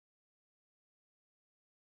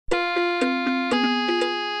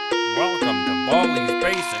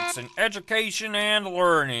basics in education and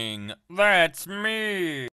learning. That's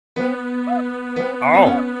me.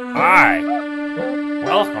 Oh, hi.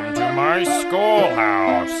 Welcome to my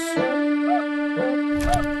schoolhouse.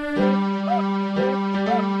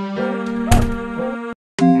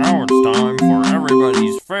 Now it's time for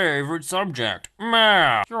everybody's favorite subject,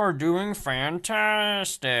 math. You're doing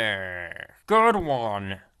fantastic. Good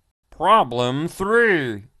one. Problem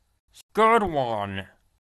 3. Good one.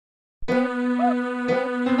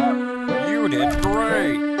 You did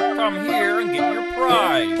great. Come here and get your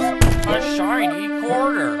prize. A shiny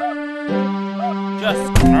quarter.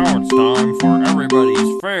 Just now it's time for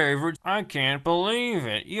everybody's favorite. I can't believe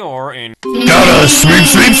it. You're in. Gotta sweep,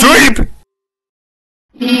 sweep, sweep!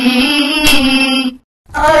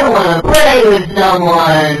 I wanna play with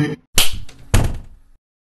someone.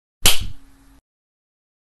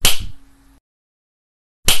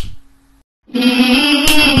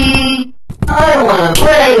 I wanna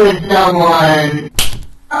play with someone.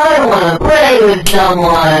 I wanna play with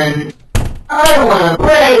someone. I wanna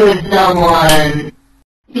play with someone.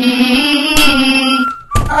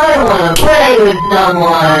 I wanna play with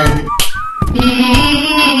someone.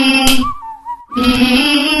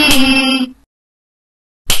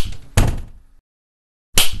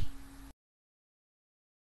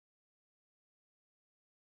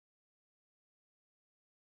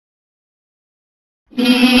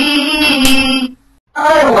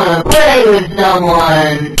 I wanna play with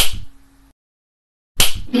someone.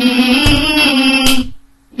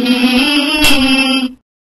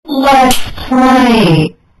 Let's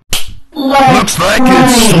play. Looks like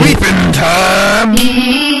it's sweeping time!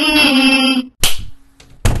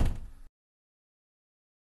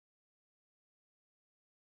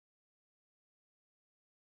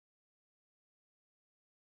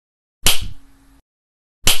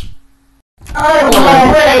 I wanna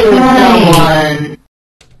play with someone.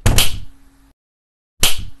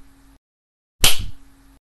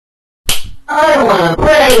 I wanna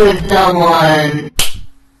play with someone.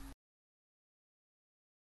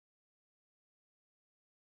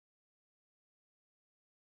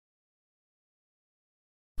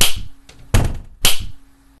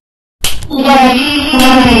 Let's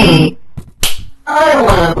play. I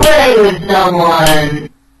wanna play with someone.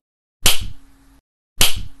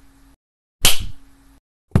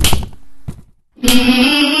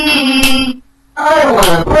 I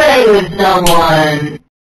wanna play with someone.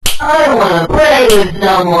 I wanna play with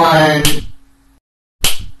someone.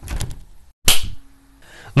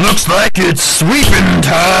 Looks like it's sweeping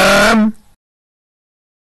time!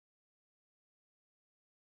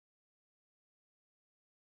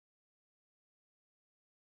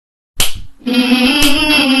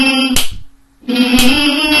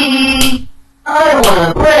 I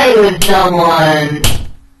wanna play with someone.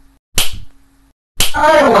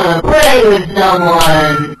 I wanna play with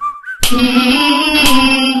someone.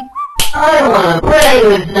 I wanna play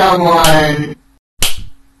with someone.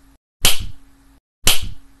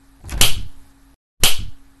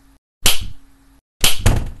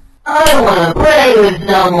 I wanna play with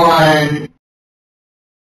someone.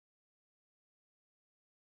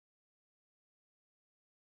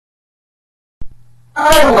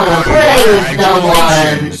 I wanna play with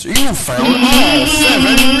someone. You found all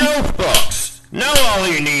 7 notebooks! Now all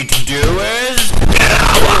you need to